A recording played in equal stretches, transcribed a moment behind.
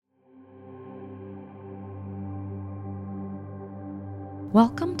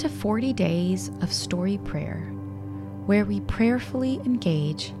Welcome to 40 Days of Story Prayer, where we prayerfully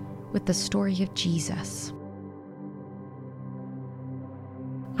engage with the story of Jesus.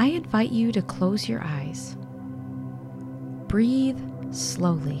 I invite you to close your eyes. Breathe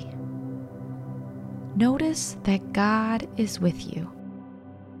slowly. Notice that God is with you.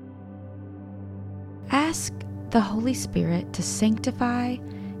 Ask the Holy Spirit to sanctify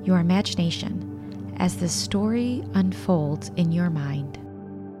your imagination as the story unfolds in your mind.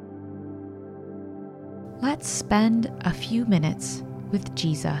 Let's spend a few minutes with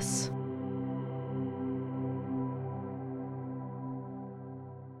Jesus.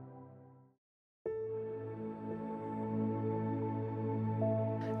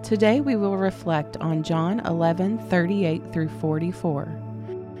 Today we will reflect on John 11:38 through 44.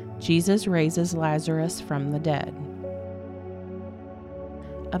 Jesus raises Lazarus from the dead.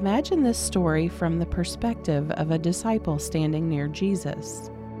 Imagine this story from the perspective of a disciple standing near Jesus.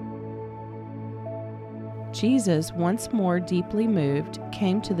 Jesus, once more deeply moved,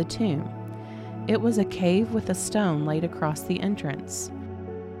 came to the tomb. It was a cave with a stone laid across the entrance.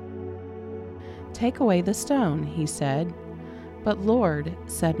 "Take away the stone," he said. "But Lord,"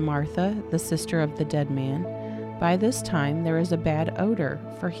 said Martha, the sister of the dead man, "by this time there is a bad odor,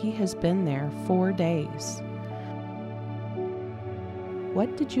 for he has been there 4 days."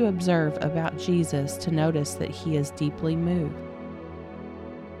 What did you observe about Jesus to notice that he is deeply moved?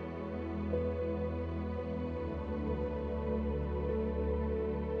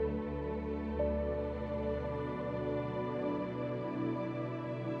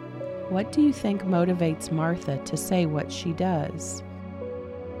 What do you think motivates Martha to say what she does?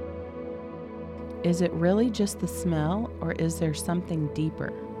 Is it really just the smell, or is there something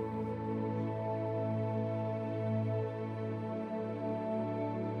deeper?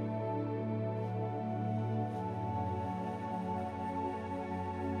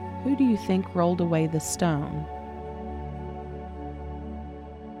 Who do you think rolled away the stone?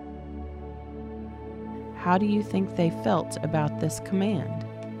 How do you think they felt about this command?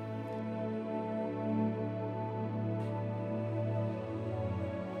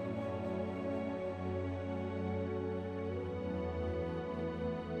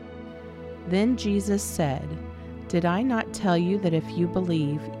 Then Jesus said, "Did I not tell you that if you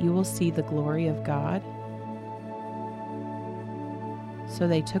believe, you will see the glory of God?" So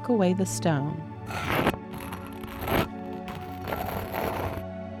they took away the stone.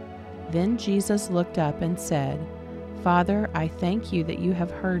 Then Jesus looked up and said, "Father, I thank you that you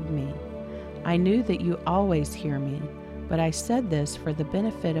have heard me. I knew that you always hear me, but I said this for the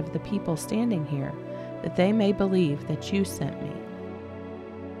benefit of the people standing here, that they may believe that you sent me."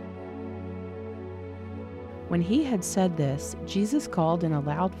 When he had said this, Jesus called in a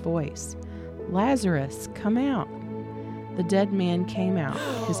loud voice, "Lazarus, come out." The dead man came out,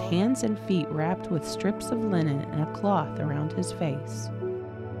 his hands and feet wrapped with strips of linen and a cloth around his face.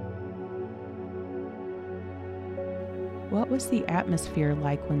 What was the atmosphere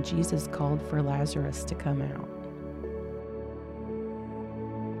like when Jesus called for Lazarus to come out?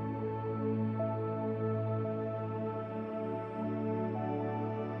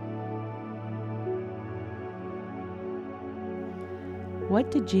 What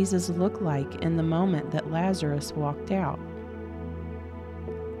did Jesus look like in the moment that Lazarus walked out?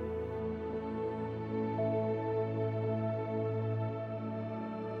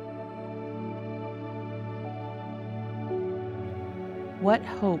 What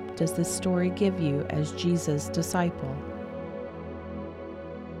hope does this story give you as Jesus' disciple?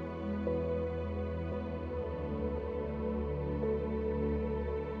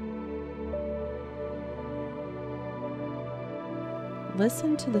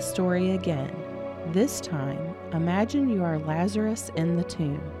 Listen to the story again. This time, imagine you are Lazarus in the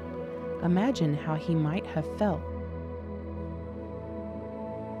tomb. Imagine how he might have felt.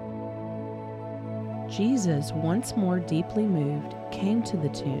 Jesus, once more deeply moved, came to the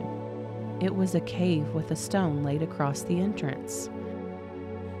tomb. It was a cave with a stone laid across the entrance.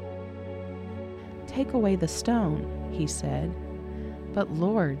 "Take away the stone," he said. "But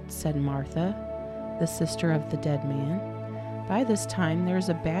Lord," said Martha, the sister of the dead man, "by this time there is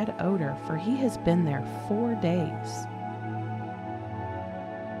a bad odor, for he has been there 4 days."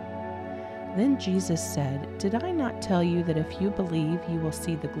 Then Jesus said, "Did I not tell you that if you believe, you will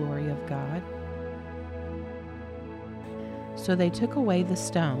see the glory of God?" So they took away the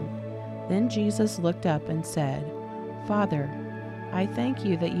stone. Then Jesus looked up and said, "Father, I thank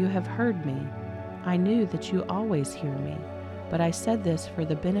you that you have heard me. I knew that you always hear me, but I said this for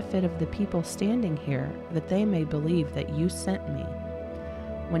the benefit of the people standing here, that they may believe that you sent me."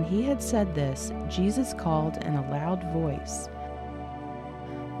 When he had said this, Jesus called in a loud voice,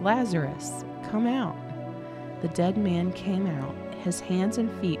 "Lazarus, come out." The dead man came out, his hands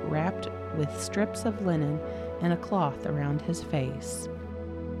and feet wrapped with strips of linen and a cloth around his face.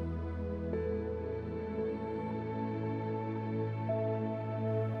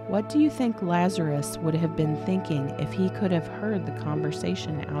 What do you think Lazarus would have been thinking if he could have heard the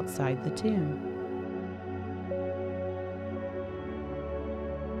conversation outside the tomb?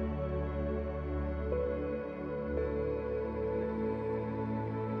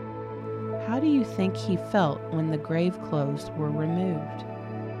 How do you think he felt when the grave clothes were removed?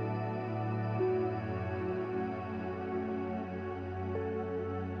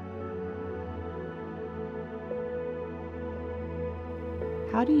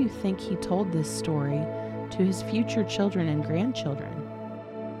 How do you think he told this story to his future children and grandchildren?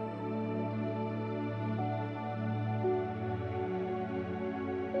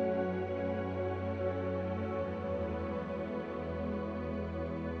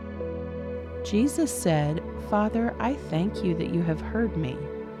 Jesus said, "Father, I thank you that you have heard me."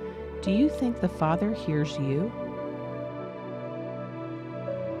 Do you think the Father hears you?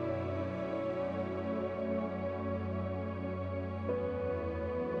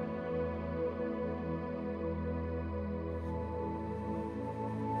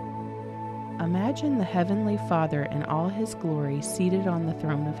 Imagine the Heavenly Father in all His glory seated on the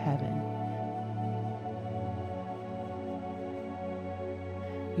throne of heaven.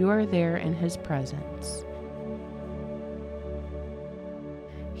 You are there in His presence.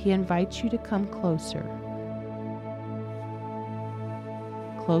 He invites you to come closer,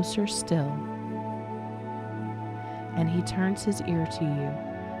 closer still, and He turns His ear to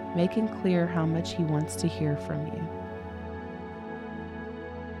you, making clear how much He wants to hear from you.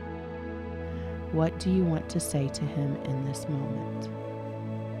 What do you want to say to Him in this moment?